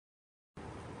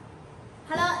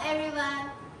everyone,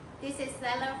 this is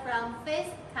Stella from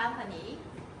Faith Company.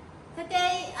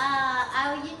 Today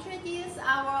I will introduce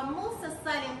our most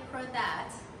selling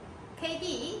product,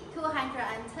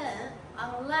 KD210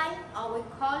 online, or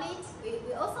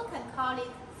we also can call it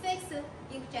fixed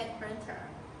inkjet printer.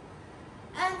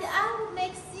 And I will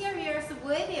make serious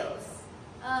videos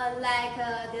like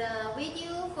the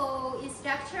video for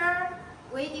instruction,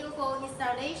 video for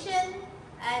installation,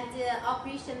 and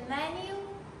operation manual,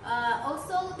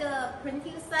 also the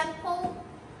printing sample,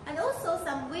 and also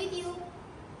some video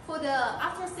for the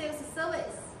after-sales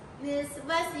service. Means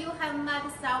once you have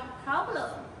might solve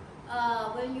problem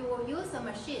when you use a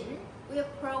machine, we'll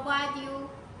provide you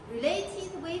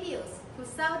related videos to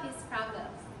solve these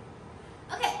problems.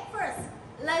 Okay, first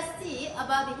let's see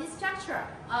about the structure.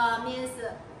 Means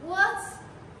what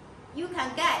you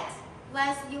can get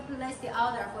once you place the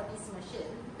order for this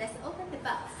machine. Let's open the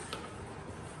box.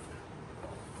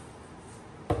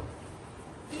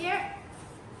 Here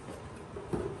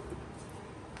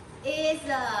is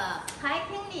the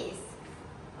packing list.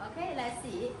 Okay, let's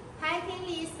see. Packing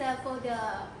list for the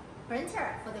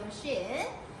printer, for the machine.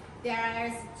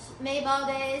 There's main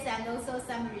bodies and also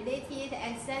some related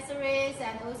accessories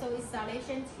and also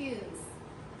installation tools.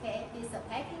 Okay, this is the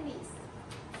packing list.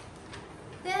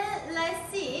 Then let's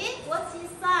see what's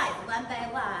inside one by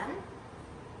one.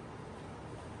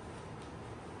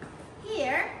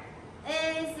 Here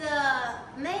is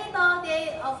the main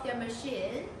body of the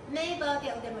machine. Main body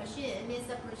of the machine means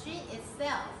the machine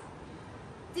itself.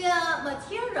 The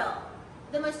material,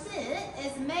 the machine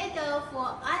is made of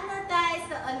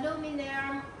anodized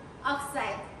aluminum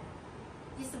oxide.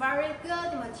 It's very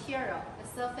good material, the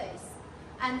surface.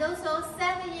 And also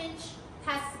 7-inch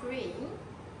touch screen.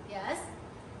 Yes.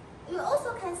 You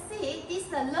also can see this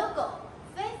logo,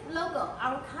 Faith logo,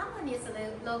 our company's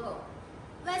logo.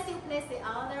 Once you place the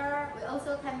order, we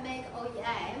also can make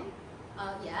OEM,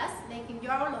 yes, making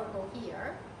your logo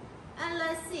here. And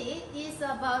let's see, this is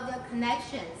about the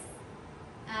connections,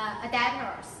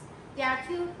 adapters. There are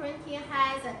two printing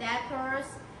heads adapters,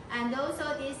 and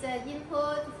also this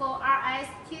input for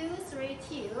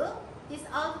RS232. This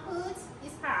output,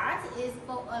 this part is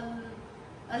for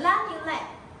a learning lab.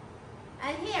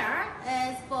 And here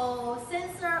is for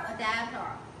sensor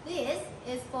adapter. This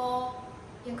is for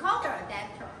encoder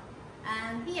adapter.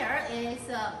 And here is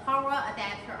a power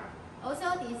adapter.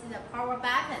 Also, this is a power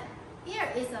button. Here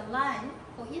is a line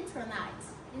for internet.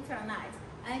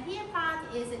 And here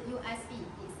part is a USB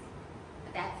disk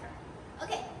adapter.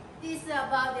 Okay, this is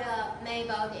about the main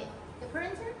body, the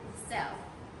printer itself.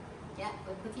 Yeah,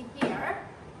 we put it here.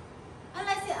 And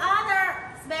let's see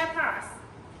other spare parts.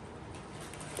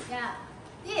 Yeah,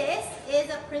 this is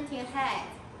a printing head.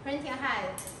 Printing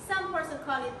head. Some person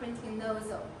call it printing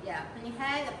nozzle. Yeah, printing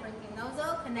head, the printing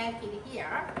nozzle connected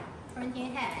here.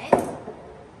 Printing head.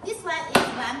 This one is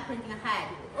one printing head.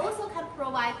 We also can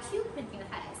provide two printing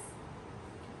heads.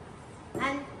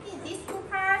 And these two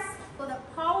parts for the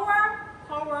power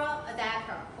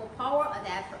adapter. For power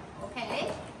adapter.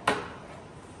 Okay.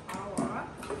 Power.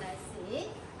 Let's see.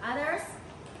 Others.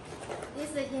 This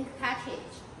is the ink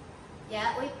cartridge.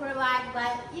 Yeah, we provide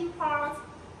one import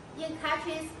ink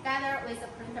cartridge together with the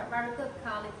printer, very good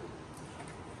quality.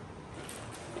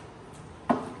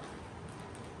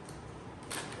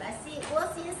 Let's see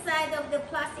what's inside of the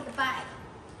plastic bag.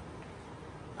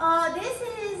 This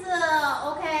is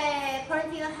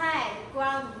printing head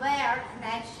ground wire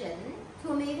connection,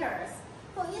 2 meters.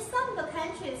 For in some of the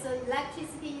countries,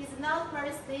 electricity is not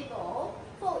very stable.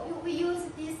 So we use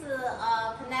this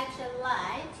connection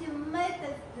line to make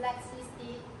the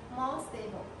electricity more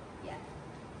stable. Yeah.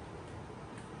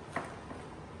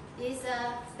 These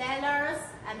stylus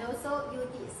and also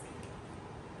U-disc.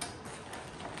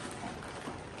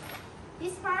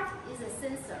 This part is a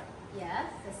sensor.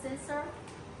 Yes, the sensor.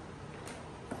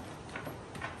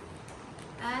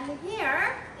 And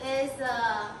here is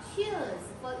tubes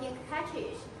for ink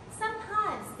cartridge.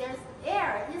 Sometimes there's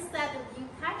air inside of ink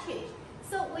cartridge,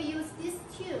 so we use these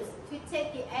tubes to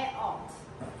take the air out.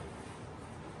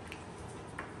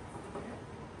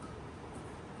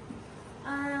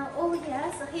 Oh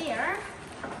yes, here,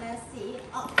 let's see.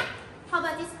 Oh, how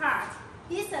about this part?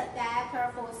 This is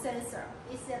adapter for sensor.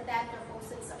 This is adapter for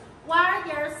sensor. While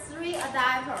there are 3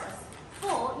 adapters,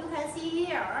 you can see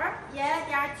here, yeah,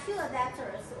 there are 2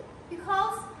 adapters.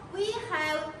 Because we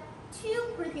have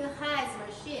 2 printing heads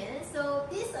machine, so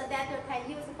this adapter can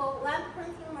use for 1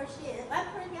 printing machine, 1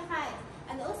 printing head,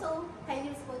 and also can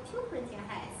use for 2 printing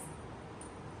heads.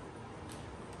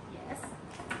 Yes.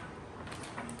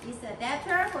 This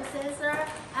adapter for sensor,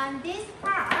 and these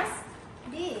parts,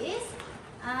 this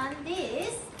and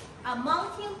this are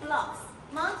mounting blocks.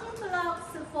 Mounting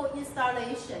blocks for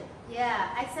installation. Yeah,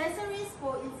 accessories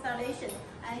for installation.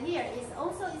 And here is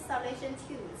also installation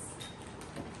tools.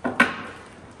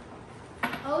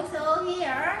 Also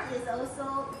here is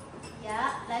also,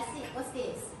 yeah, let's see, what's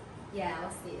this? Yeah,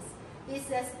 what's this? This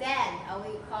is a stand, or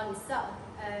we call it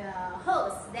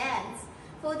hose stand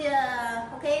for the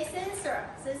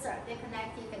sensor. They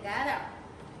connected together.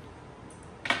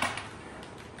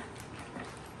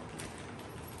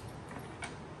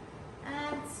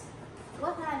 And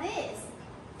what are these?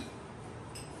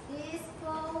 These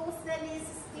four stainless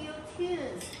steel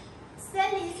tubes.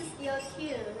 Stainless steel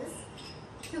tubes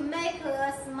to make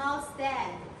a small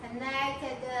stand. Connect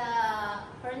the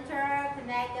printer,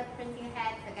 connect the printing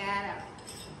head together.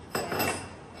 Yes.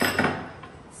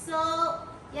 So,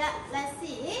 yeah, let's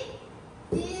see.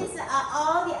 These are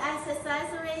all the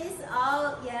accessories,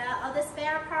 all the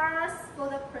spare parts for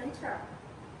the printer.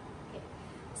 Okay.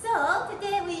 So,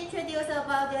 today we introduced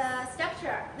about the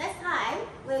structure. Next time,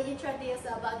 we'll introduce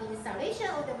about the installation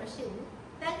of the machine.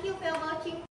 Thank you for watching.